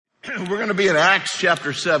We're going to be in Acts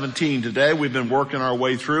chapter 17 today. We've been working our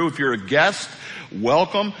way through. If you're a guest,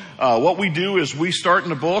 welcome. What we do is we start in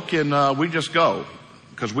the book and we just go,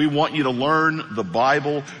 because we want you to learn the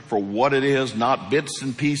Bible for what it is, not bits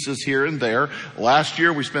and pieces here and there. Last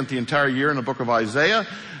year we spent the entire year in the book of Isaiah.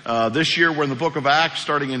 This year we're in the book of Acts.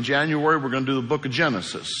 Starting in January, we're going to do the book of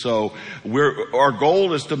Genesis. So our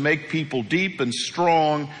goal is to make people deep and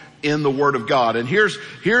strong in the Word of God. And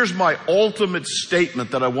here's my ultimate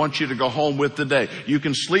statement that I want you to go home with today. You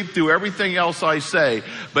can sleep through everything else I say,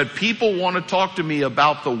 but people want to talk to me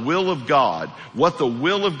about the will of God, what the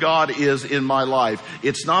will of God is in my life.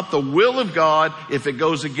 It's not the will of God if it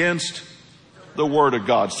goes against the Word of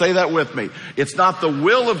God. Say that with me. It's not the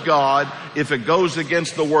will of God if it goes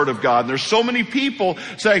against the Word of God. And there's so many people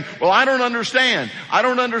saying, well, I don't understand. I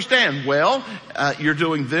don't understand. Well, you're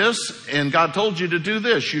doing this and God told you to do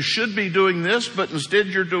this. You should be doing this, but instead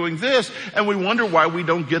you're doing this. And we wonder why we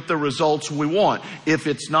don't get the results we want. If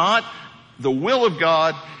it's not the will of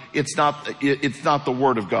God, it's not the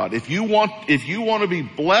Word of God. If you want to be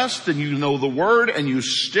blessed, then you know the Word and you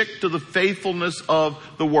stick to the faithfulness of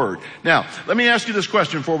the Word. Now, let me ask you this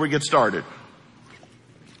question before we get started.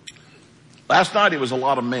 Last night it was a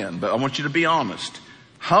lot of men, but I want you to be honest.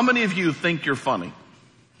 How many of you think you're funny?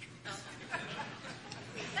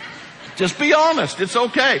 Just be honest. It's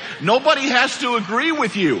okay. Nobody has to agree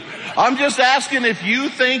with you. I'm just asking if you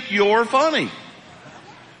think you're funny.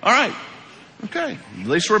 All right. Okay, at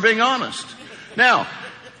least we're being honest. Now,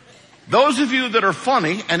 those of you that are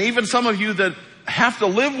funny, and even some of you that have to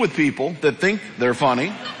live with people that think they're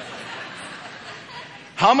funny,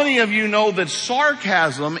 how many of you know that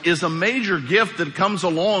sarcasm is a major gift that comes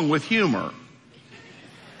along with humor?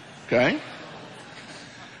 Okay?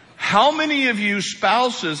 How many of you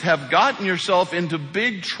spouses have gotten yourself into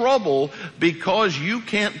big trouble because you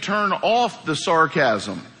can't turn off the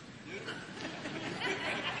sarcasm?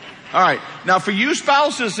 All right. Now, for you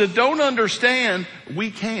spouses that don't understand, we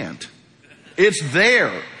can't. It's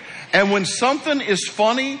there. And when something is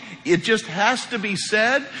funny, it just has to be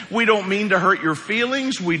said. We don't mean to hurt your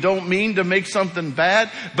feelings. We don't mean to make something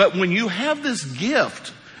bad. But when you have this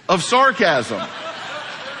gift of sarcasm,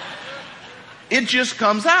 it just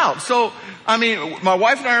comes out. So, I mean, my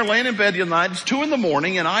wife and I are laying in bed the night. It's 2 a.m.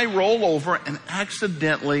 and I roll over and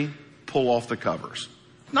accidentally pull off the covers.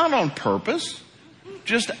 Not on purpose.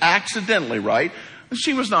 Just accidentally, right? And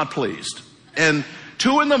she was not pleased. And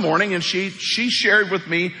 2 a.m. and she shared with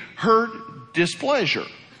me her displeasure.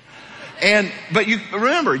 But you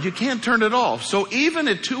remember, you can't turn it off. So even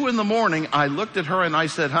at 2 a.m, I looked at her and I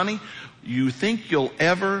said, honey, you think you'll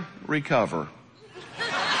ever recover?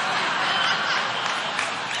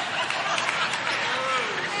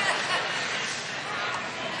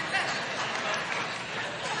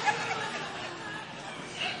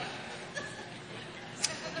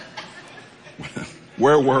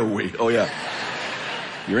 Where were we? Oh, yeah.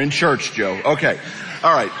 You're in church, Joe. Okay.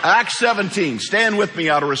 All right. Acts 17. Stand with me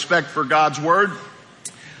out of respect for God's Word.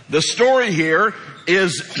 The story here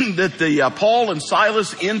is that Paul and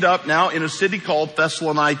Silas end up now in a city called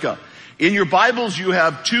Thessalonica. In your Bibles, you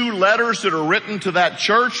have 2 letters that are written to that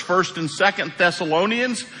church, 1st and 2nd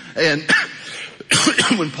Thessalonians. And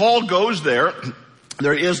when Paul goes there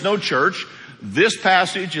is no church. This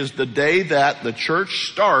passage is the day that the church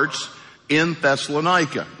starts in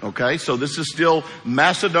Thessalonica. Okay, so this is still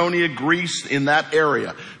Macedonia, Greece, in that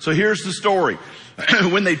area. So here's the story.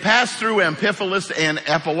 When they passed through Amphipolis and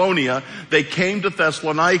Apollonia, they came to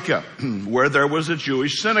Thessalonica, where there was a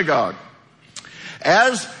Jewish synagogue.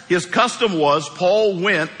 As his custom was, Paul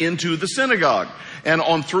went into the synagogue, and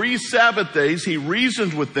on 3 Sabbath days he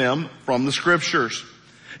reasoned with them from the Scriptures,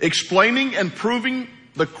 explaining and proving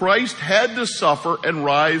that Christ had to suffer and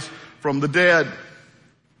rise from the dead.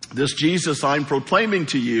 This Jesus I'm proclaiming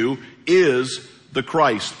to you is the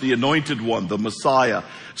Christ, the anointed one, the Messiah.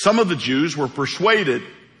 Some of the Jews were persuaded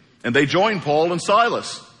and they joined Paul and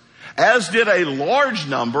Silas, as did a large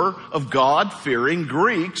number of God-fearing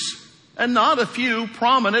Greeks and not a few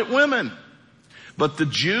prominent women. But the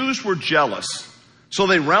Jews were jealous, so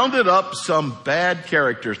they rounded up some bad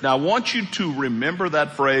characters. Now I want you to remember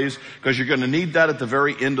that phrase because you're going to need that at the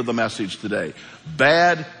very end of the message today.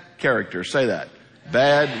 Bad characters. Say that.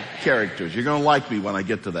 Bad characters. You're going to like me when I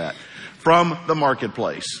get to that. From the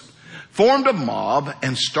marketplace. Formed a mob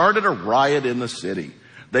and started a riot in the city.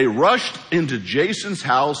 They rushed into Jason's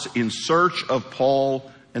house in search of Paul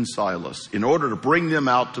and Silas in order to bring them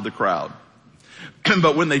out to the crowd.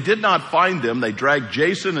 But when they did not find them, they dragged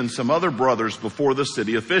Jason and some other brothers before the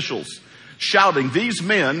city officials, shouting, "These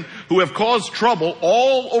men who have caused trouble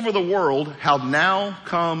all over the world have now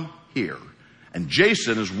come here, And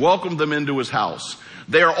Jason has welcomed them into his house.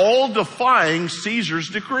 They are all defying Caesar's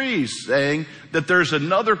decrees, saying that there's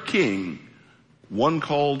another king, one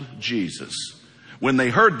called Jesus. When they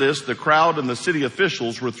heard this, the crowd and the city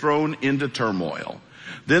officials were thrown into turmoil.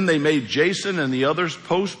 Then they made Jason and the others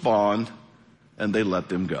post bond, and they let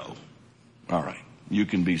them go. All right, you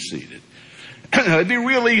can be seated. It'd be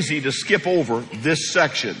real easy to skip over this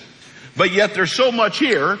section. But yet there's so much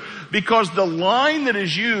here because the line that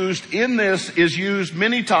is used in this is used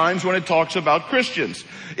many times when it talks about Christians.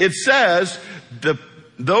 It says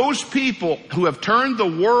those people who have turned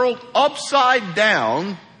the world upside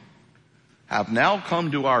down have now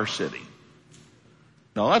come to our city.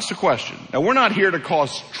 Now that's the question. Now we're not here to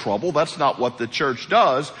cause trouble. That's not what the church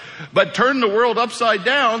does. But turn the world upside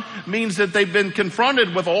down means that they've been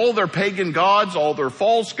confronted with all their pagan gods, all their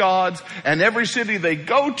false gods, and every city they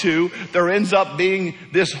go to, there ends up being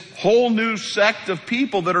this whole new sect of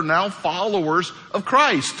people that are now followers of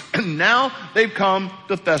Christ. And now they've come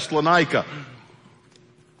to Thessalonica.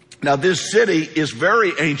 Now this city is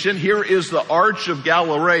very ancient. Here is the Arch of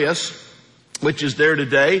Galerius, which is there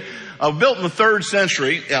today. Built in the 3rd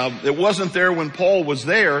century. It wasn't there when Paul was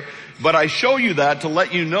there, but I show you that to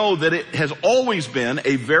let you know that it has always been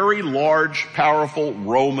a very large, powerful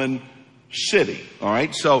Roman city. All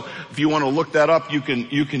right. So if you want to look that up, you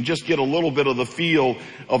can just get a little bit of the feel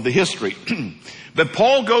of the history. But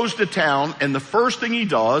Paul goes to town, and the first thing he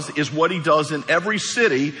does is what he does in every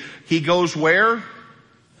city. He goes where?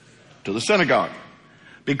 To the synagogue.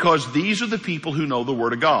 Because these are the people who know the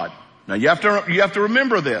Word of God. Now you have to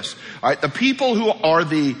remember this. All right, the people who are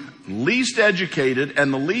the least educated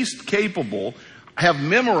and the least capable have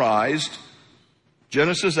memorized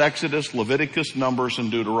Genesis, Exodus, Leviticus, Numbers, and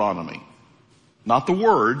Deuteronomy. Not the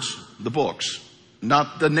words, the books.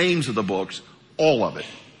 Not the names of the books, all of it.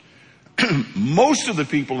 Most of the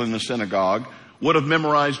people in the synagogue would have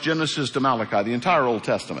memorized Genesis to Malachi, the entire Old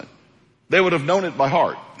Testament. They would have known it by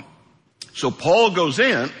heart. So Paul goes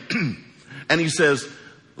in and he says,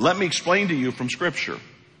 let me explain to you from Scripture.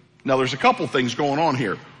 Now, there's a couple things going on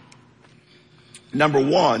here. Number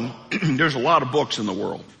one, there's a lot of books in the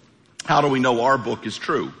world. How do we know our book is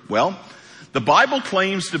true? Well, the Bible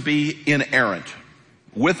claims to be inerrant,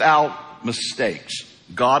 without mistakes.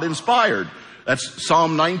 God inspired. That's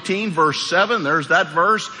Psalm 19, verse 7. There's that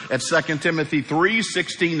verse. At 2 Timothy 3,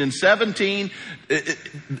 16 and 17.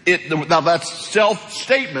 Now, that's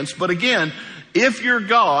self-statements, but again, if you're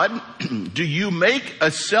God, do you make a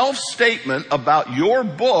self-statement about your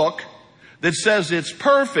book that says it's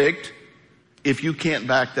perfect if you can't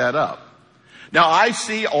back that up? Now, I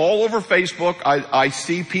see all over Facebook, I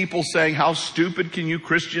see people saying, how stupid can you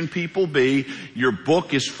Christian people be? Your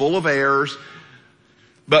book is full of errors.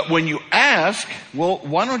 But when you ask, well,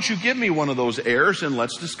 why don't you give me one of those errors and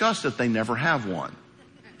let's discuss it? They never have one.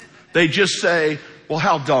 They just say, well,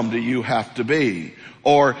 how dumb do you have to be?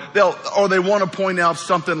 Or they want to point out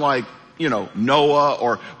something like, Noah,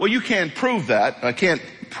 or, well, you can't prove that. I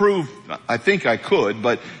think I could,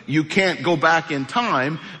 but you can't go back in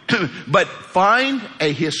time. But find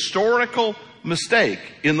a historical mistake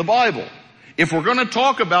in the Bible. If we're going to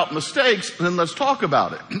talk about mistakes, then let's talk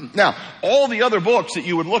about it. Now, all the other books that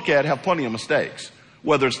you would look at have plenty of mistakes.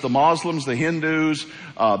 Whether it's the Muslims, the Hindus,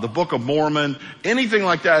 the Book of Mormon, anything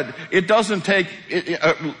like that, it doesn't take,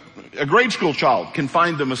 a grade school child can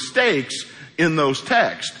find the mistakes in those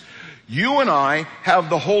texts. You and I have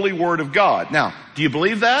the Holy Word of God. Now, do you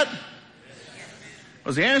believe that?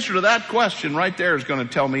 Well, the answer to that question right there is going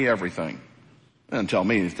to tell me everything. It doesn't tell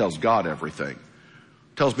me, it tells God everything.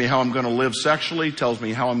 It tells me how I'm going to live sexually, tells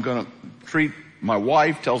me how I'm going to treat my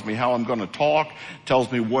wife, tells me how I'm going to talk,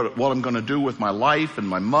 tells me what I'm going to do with my life and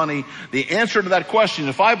my money. The answer to that question,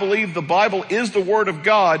 if I believe the Bible is the Word of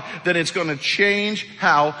God, then it's going to change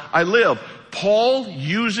how I live. Paul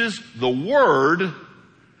uses the Word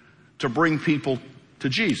to bring people to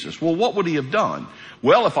Jesus. Well, what would he have done?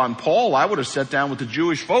 Well, if I'm Paul, I would have sat down with the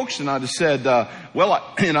Jewish folks and I'd have said,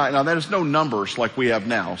 now there's no numbers like we have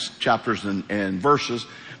now, chapters and verses.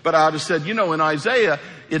 But I'd have said, in Isaiah,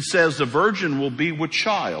 it says the virgin will be with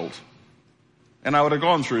child. And I would have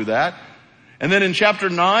gone through that. And then in chapter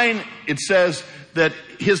 9, it says that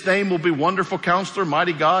his name will be Wonderful Counselor,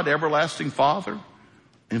 Mighty God, Everlasting Father.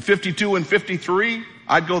 In 52 and 53,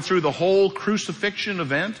 I'd go through the whole crucifixion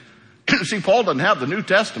event. See, Paul doesn't have the New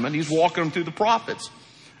Testament. He's walking them through the prophets.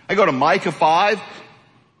 I go to Micah 5,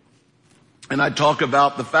 and I talk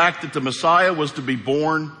about the fact that the Messiah was to be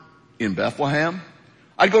born in Bethlehem.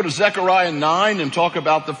 I go to Zechariah 9 and talk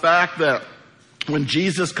about the fact that when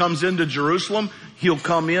Jesus comes into Jerusalem, he'll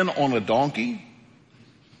come in on a donkey.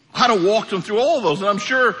 I'd have walked them through all of those, and I'm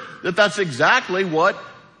sure that that's exactly what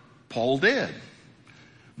Paul did.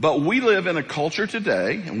 But we live in a culture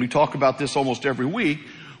today, and we talk about this almost every week,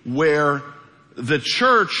 where the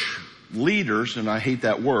church leaders, and I hate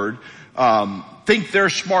that word, think they're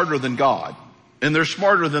smarter than God. And they're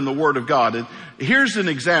smarter than the Word of God. And here's an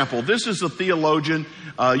example. This is a theologian.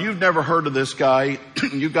 You've never heard of this guy.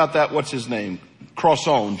 You got that, what's his name?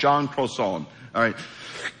 Crosson, John Crosson. All right.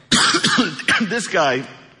 This guy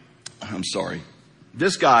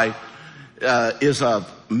is a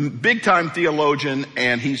big-time theologian,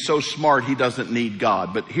 and he's so smart he doesn't need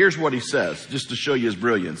God. But here's what he says, just to show you his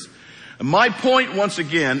brilliance. My point, once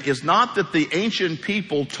again, is not that the ancient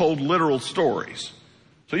people told literal stories.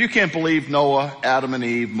 So you can't believe Noah, Adam and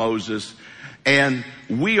Eve, Moses, and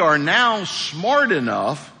we are now smart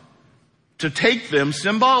enough to take them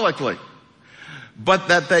symbolically. But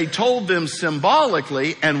that they told them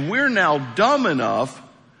symbolically, and we're now dumb enough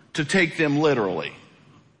to take them literally.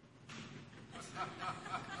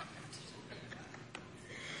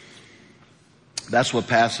 That's what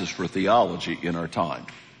passes for theology in our time.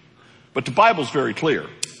 But the Bible's very clear.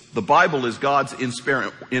 The Bible is God's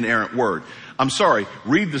inerrant word. I'm sorry,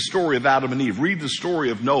 read the story of Adam and Eve, read the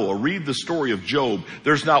story of Noah, read the story of Job.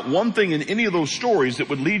 There's not one thing in any of those stories that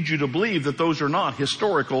would lead you to believe that those are not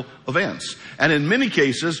historical events. And in many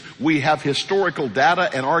cases, we have historical data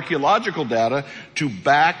and archaeological data to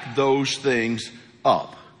back those things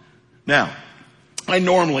up. Now, I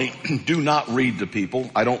normally do not read to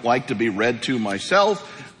people. I don't like to be read to myself,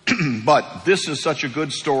 but this is such a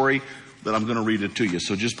good story that I'm going to read it to you.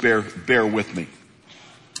 So just bear with me.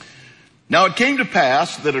 Now it came to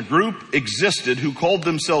pass that a group existed who called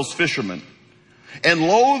themselves fishermen. And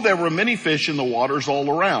lo, there were many fish in the waters all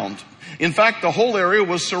around. In fact, the whole area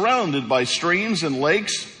was surrounded by streams and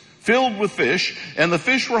lakes filled with fish, and the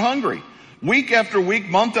fish were hungry. Week after week,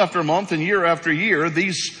 month after month, and year after year,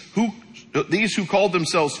 these who called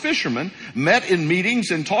themselves fishermen met in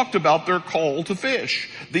meetings and talked about their call to fish,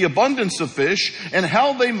 the abundance of fish, and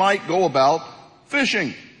how they might go about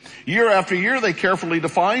fishing. Year after year, they carefully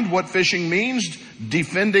defined what fishing means,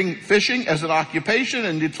 defending fishing as an occupation,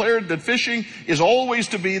 and declared that fishing is always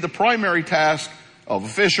to be the primary task of a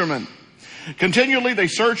fisherman. Continually, they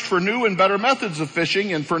searched for new and better methods of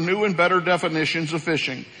fishing and for new and better definitions of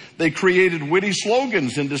fishing. They created witty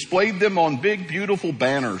slogans and displayed them on big, beautiful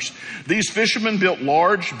banners. These fishermen built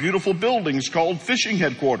large, beautiful buildings called fishing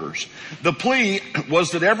headquarters. The plea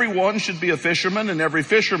was that everyone should be a fisherman and every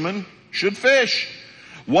fisherman should fish.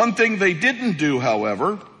 One thing they didn't do,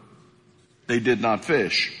 however, they did not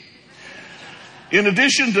fish. In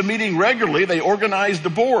addition to meeting regularly, they organized a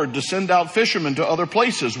board to send out fishermen to other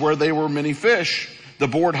places where there were many fish. The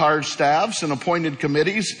board hired staffs and appointed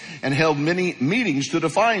committees and held many meetings to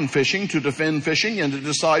define fishing, to defend fishing, and to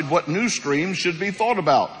decide what new streams should be thought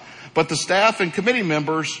about. But the staff and committee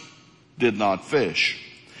members did not fish.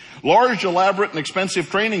 Large, elaborate, and expensive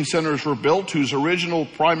training centers were built whose original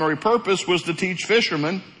primary purpose was to teach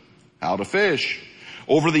fishermen how to fish.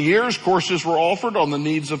 Over the years, courses were offered on the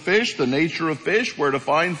needs of fish, the nature of fish, where to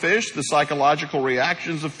find fish, the psychological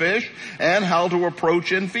reactions of fish, and how to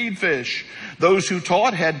approach and feed fish. Those who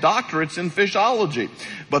taught had doctorates in fishology,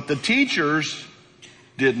 but the teachers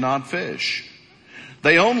did not fish.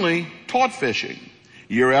 They only taught fishing.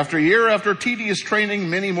 Year, after tedious training,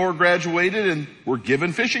 many more graduated and were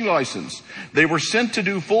given fishing license. They were sent to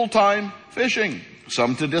do full-time fishing,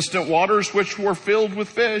 some to distant waters which were filled with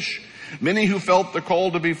fish. Many who felt the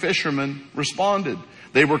call to be fishermen responded.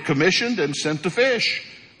 They were commissioned and sent to fish,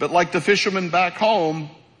 but like the fishermen back home,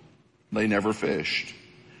 they never fished.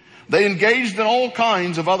 They engaged in all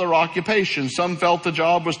kinds of other occupations. Some felt the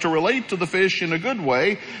job was to relate to the fish in a good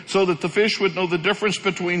way so that the fish would know the difference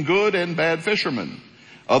between good and bad fishermen.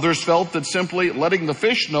 Others felt that simply letting the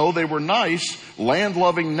fish know they were nice,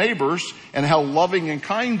 land-loving neighbors and how loving and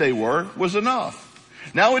kind they were was enough.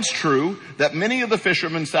 Now it's true that many of the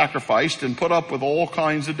fishermen sacrificed and put up with all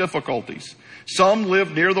kinds of difficulties. Some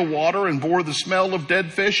lived near the water and bore the smell of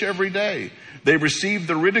dead fish every day. They received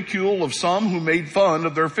the ridicule of some who made fun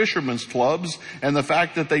of their fishermen's clubs and the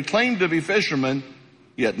fact that they claimed to be fishermen,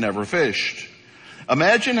 yet never fished.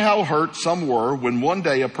 Imagine how hurt some were when one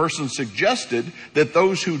day a person suggested that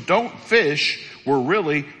those who don't fish were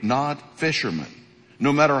really not fishermen,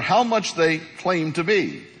 no matter how much they claimed to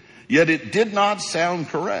be. Yet it did not sound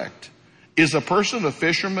correct. Is a person a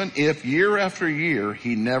fisherman if year after year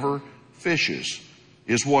he never fishes?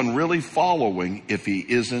 Is one really following if he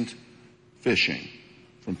isn't fishing?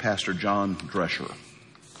 From Pastor John Drescher.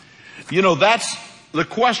 You know, that's the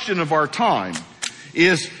question of our time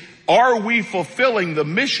is, are we fulfilling the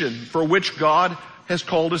mission for which God has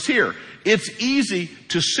called us here. It's easy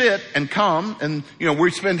to sit and come and,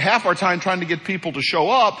 we spend half our time trying to get people to show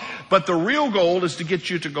up, but the real goal is to get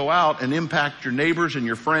you to go out and impact your neighbors and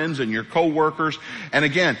your friends and your coworkers. And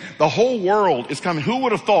again, the whole world is coming. Who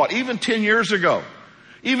would have thought, even 10 years ago,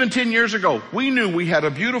 we knew we had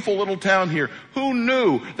a beautiful little town here. Who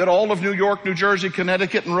knew that all of New York, New Jersey,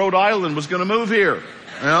 Connecticut, and Rhode Island was going to move here?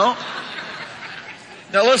 Now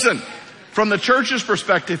listen, from the church's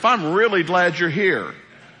perspective, I'm really glad you're here.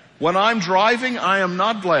 When I'm driving, I am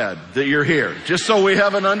not glad that you're here, just so we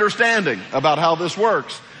have an understanding about how this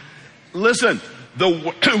works. Listen,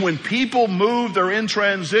 when people move, they're in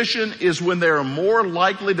transition is when they're more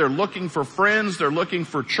likely, they're looking for friends, they're looking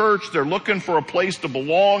for church, they're looking for a place to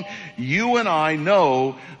belong. You and I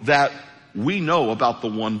know that we know about the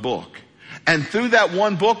one book. And through that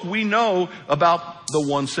one book, we know about the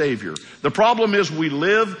one Savior. The problem is we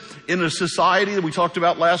live in a society that we talked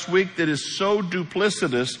about last week that is so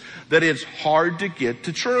duplicitous that it's hard to get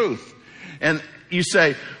to truth. And you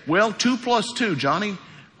say, well, 2 plus 2, Johnny,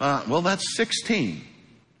 that's 16.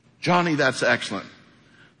 Johnny, that's excellent.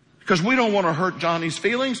 Because we don't want to hurt Johnny's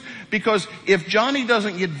feelings, because if Johnny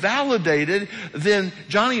doesn't get validated, then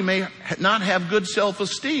Johnny may not have good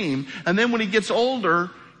self-esteem. And then when he gets older,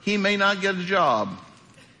 he may not get a job.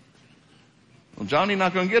 Well, Johnny's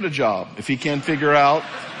not going to get a job if he can't figure out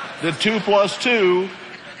that 2 plus 2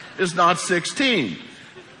 is not 16.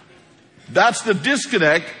 That's the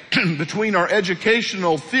disconnect between our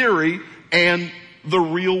educational theory and the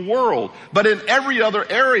real world. But in every other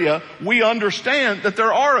area, we understand that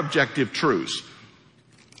there are objective truths.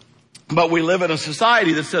 But we live in a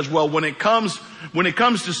society that says, well, when it comes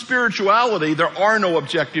to spirituality, there are no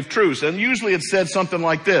objective truths. And usually it's said something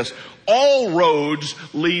like this: all roads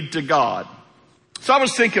lead to God. So I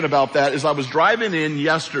was thinking about that as I was driving in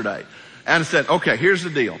yesterday. And I said, okay, here's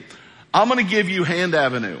the deal. I'm going to give you Hand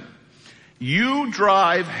Avenue. You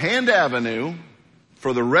drive Hand Avenue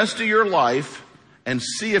for the rest of your life and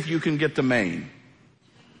see if you can get to Maine.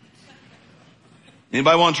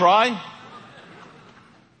 Anybody want to try?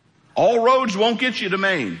 All roads won't get you to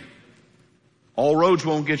Maine. All roads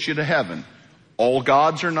won't get you to heaven. All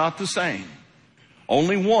gods are not the same.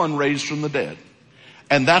 Only one raised from the dead.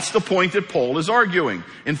 And that's the point that Paul is arguing.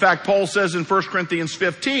 In fact, Paul says in 1 Corinthians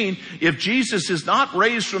 15, if Jesus is not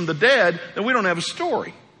raised from the dead, then we don't have a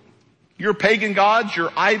story. Your pagan gods,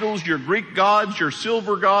 your idols, your Greek gods, your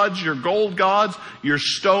silver gods, your gold gods, your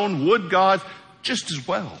stone, wood gods, just as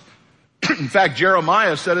well. In fact,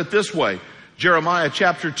 Jeremiah said it this way. Jeremiah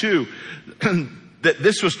chapter 2, that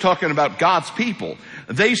this was talking about God's people.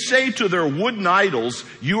 They say to their wooden idols,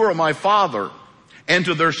 you are my father. And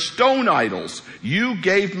to their stone idols, you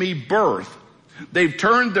gave me birth. They've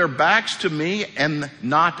turned their backs to me and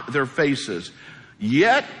not their faces.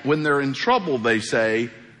 Yet, when they're in trouble, they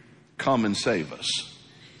say, come and save us.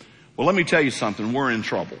 Well, let me tell you something. We're in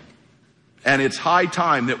trouble. And it's high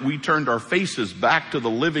time that we turned our faces back to the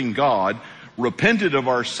living God, repented of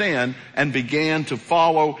our sin, and began to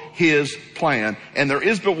follow His plan. And there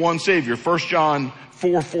is but one Savior, 1 John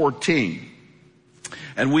 4:14.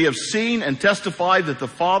 And we have seen and testified that the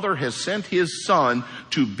Father has sent His Son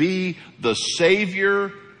to be the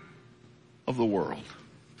Savior of the world.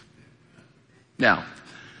 Now,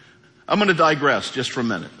 I'm going to digress just for a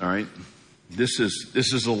minute, all right? This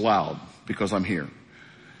is allowed because I'm here.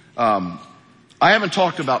 I haven't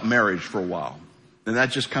talked about marriage for a while. And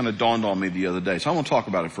that just kind of dawned on me the other day. So I want to talk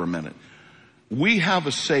about it for a minute. We have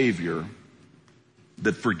a Savior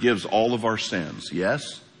that forgives all of our sins,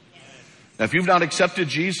 yes? Now, if you've not accepted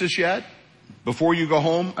Jesus yet, before you go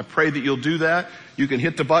home, I pray that you'll do that. You can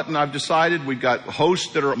hit the button I've decided. We've got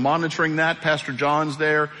hosts that are monitoring that. Pastor John's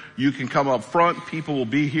there. You can come up front. People will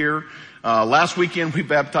be here. Last weekend, we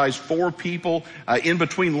baptized 4 people in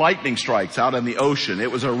between lightning strikes out in the ocean.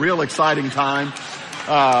 It was a real exciting time.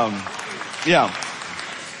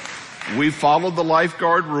 We followed the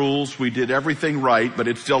lifeguard rules. We did everything right, but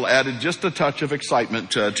it still added just a touch of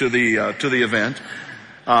excitement to the event.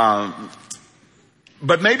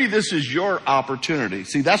 But maybe this is your opportunity.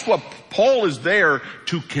 See, that's what Paul is there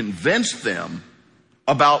to convince them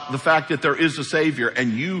about the fact that there is a Savior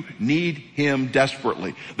and you need Him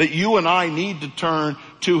desperately. That you and I need to turn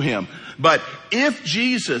to Him. But if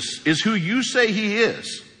Jesus is who you say He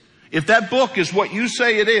is, if that book is what you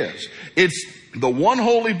say it is, it's the one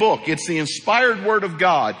holy book, it's the inspired Word of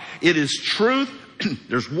God, it is truth,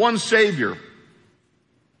 there's one Savior.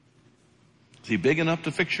 Is He big enough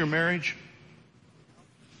to fix your marriage?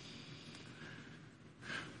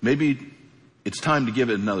 Maybe it's time to give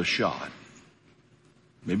it another shot.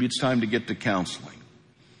 Maybe it's time to get to counseling.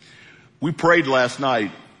 We prayed last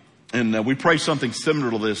night And we pray something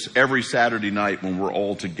similar to this every Saturday night when we're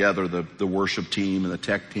all together, the worship team and the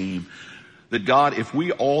tech team. That God, if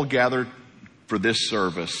we all gather for this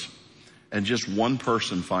service and just one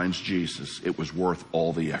person finds Jesus, it was worth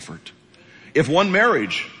all the effort. If one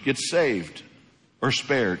marriage gets saved or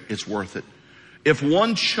spared, it's worth it. If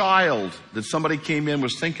one child that somebody came in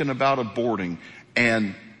was thinking about aborting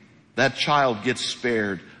and that child gets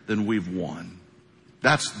spared, then we've won.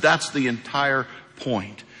 That's the entire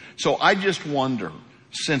point. So I just wonder,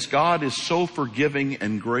 since God is so forgiving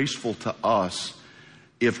and graceful to us,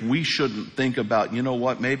 if we shouldn't think about, you know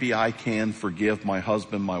what, maybe I can forgive my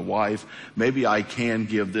husband, my wife. Maybe I can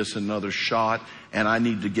give this another shot, and I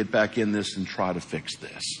need to get back in this and try to fix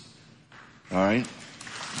this. All right?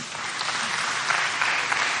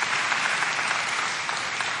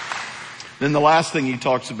 Then the last thing he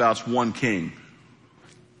talks about is one king.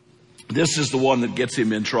 This is the one that gets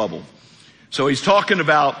him in trouble. So he's talking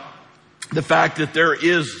about the fact that there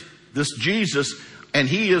is this Jesus, and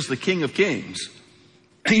he is the King of Kings.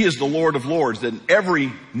 He is the Lord of Lords, that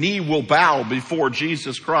every knee will bow before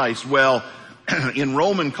Jesus Christ. Well, in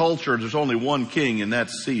Roman culture, there's only one king, and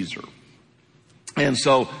that's Caesar. And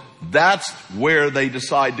so that's where they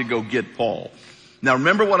decide to go get Paul. Now,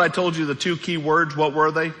 remember what I told you, the two key words, what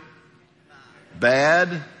were they?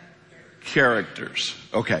 Bad characters.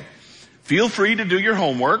 Okay. Feel free to do your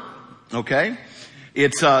homework. Okay.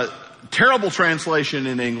 It's a terrible translation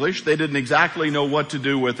in English. They didn't exactly know what to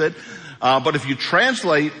do with it. But if you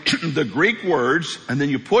translate the Greek words and then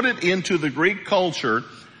you put it into the Greek culture,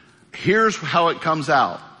 here's how it comes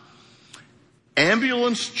out.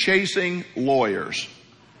 Ambulance chasing lawyers.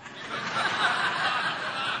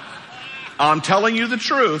 I'm telling you the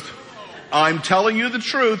truth. I'm telling you the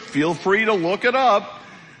truth. Feel free to look it up.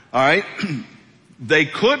 All right. They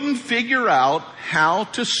couldn't figure out how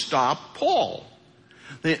to stop Paul.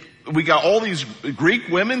 We got all these Greek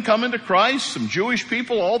women coming to Christ, some Jewish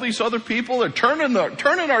people, all these other people. They're turning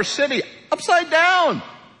our city upside down.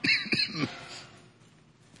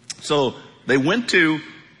 So they went to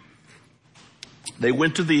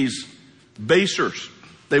these basers.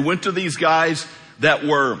 They went to these guys that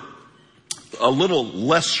were a little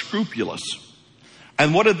less scrupulous.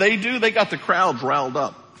 And what did they do? They got the crowds riled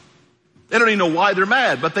up. They don't even know why they're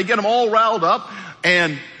mad, but they get them all riled up,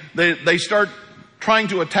 and they start trying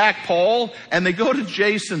to attack Paul, and they go to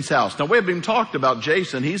Jason's house. Now, we haven't even talked about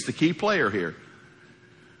Jason. He's the key player here.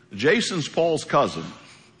 Jason's Paul's cousin.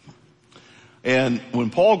 And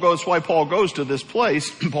when Paul goes to this place,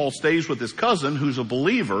 Paul stays with his cousin who's a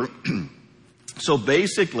believer. So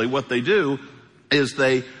basically what they do is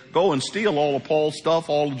they go and steal all of Paul's stuff,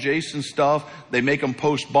 all of Jason's stuff. They make them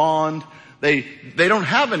post bond. They don't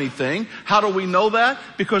have anything. How do we know that?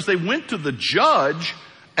 Because they went to the judge,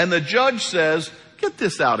 and the judge says, get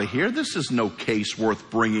this out of here. This is no case worth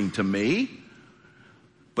bringing to me.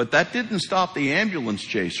 But that didn't stop the ambulance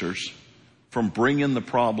chasers from bringing the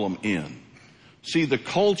problem in. See, the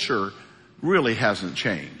culture really hasn't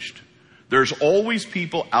changed. There's always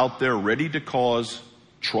people out there ready to cause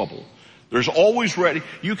trouble. There's always ready.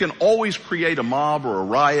 You can always create a mob or a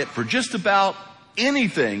riot for just about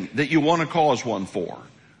anything that you want to cause one for.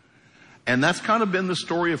 And that's kind of been the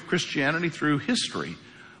story of Christianity through history.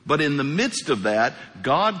 But in the midst of that,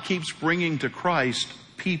 God keeps bringing to Christ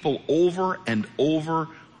people over and over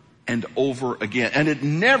and over again. And it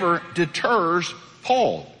never deters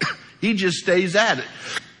Paul. He just stays at it.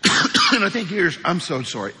 And I think here's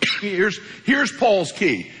Paul's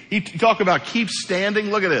key. He talk about keep standing.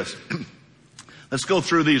 Look at this. Let's go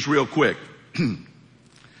through these real quick.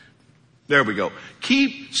 There we go.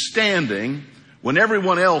 Keep standing when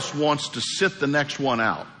everyone else wants to sit the next one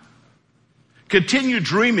out. Continue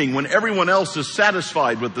dreaming when everyone else is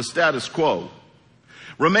satisfied with the status quo.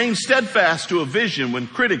 Remain steadfast to a vision when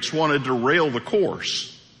critics want to derail the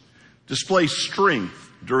course. Display strength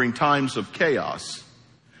during times of chaos.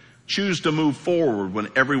 Choose to move forward when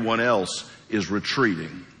everyone else is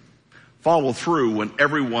retreating. Follow through when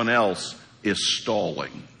everyone else is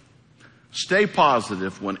stalling. Stay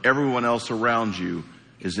positive when everyone else around you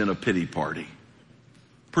is in a pity party.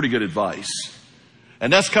 Pretty good advice.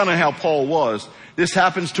 And that's kind of how Paul was. This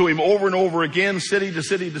happens to him over and over again, city to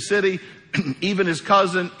city to city. Even his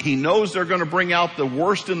cousin, he knows they're going to bring out the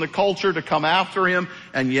worst in the culture to come after him,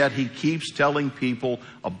 and yet he keeps telling people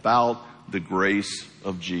about the grace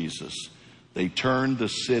of Jesus. They turned the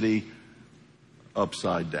city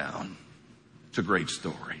upside down. It's a great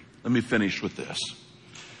story. Let me finish with this.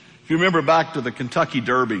 If you remember back to the Kentucky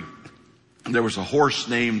Derby, there was a horse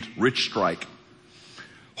named Rich Strike.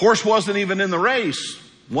 Horse wasn't even in the race.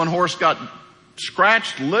 One horse got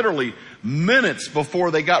scratched, literally minutes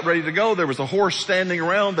before they got ready to go, there was a horse standing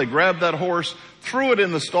around. They grabbed that horse, threw it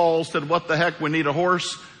in the stall, said, what the heck, we need a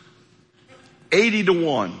horse.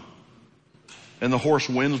 80-1. And the horse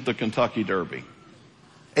wins the Kentucky Derby.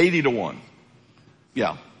 80-1.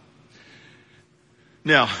 Yeah.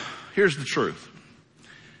 Now, here's the truth.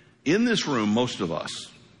 In this room, most of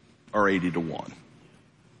us are 80-1.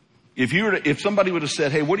 If somebody would have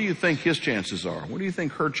said, hey, what do you think his chances are? What do you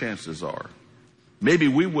think her chances are? Maybe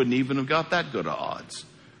we wouldn't even have got that good of odds.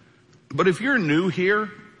 But if you're new here,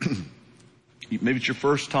 maybe it's your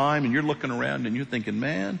first time and you're looking around and you're thinking,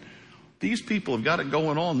 man, these people have got it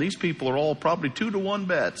going on. These people are all probably 2-1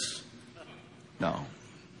 bets. No.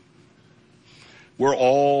 We're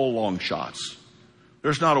all long shots.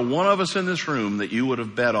 There's not a one of us in this room that you would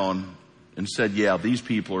have bet on and said, yeah, these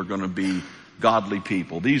people are going to be godly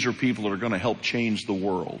people. These are people that are going to help change the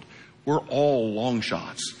world. We're all long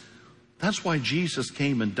shots. That's why Jesus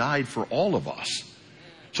came and died for all of us.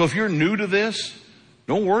 So if you're new to this,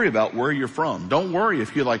 don't worry about where you're from. Don't worry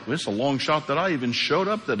if you're like, well, it's a long shot that I even showed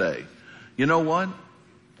up today. You know what?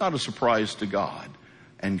 Not a surprise to God.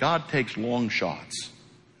 And God takes long shots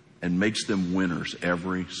and makes them winners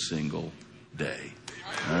every single day.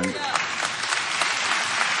 All right?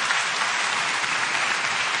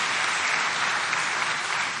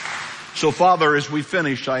 So, Father, as we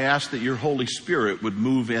finish, I ask that your Holy Spirit would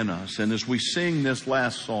move in us. And as we sing this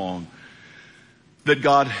last song, that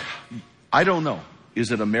God, I don't know.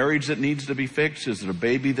 Is it a marriage that needs to be fixed? Is it a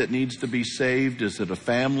baby that needs to be saved? Is it a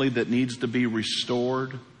family that needs to be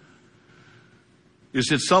restored?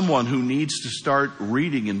 Is it someone who needs to start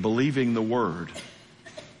reading and believing the Word?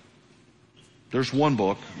 There's one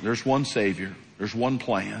book. There's one Savior. There's one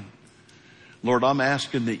plan. Lord, I'm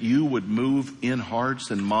asking that you would move in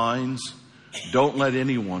hearts and minds. Don't let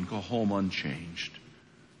anyone go home unchanged.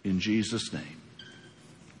 In Jesus' name.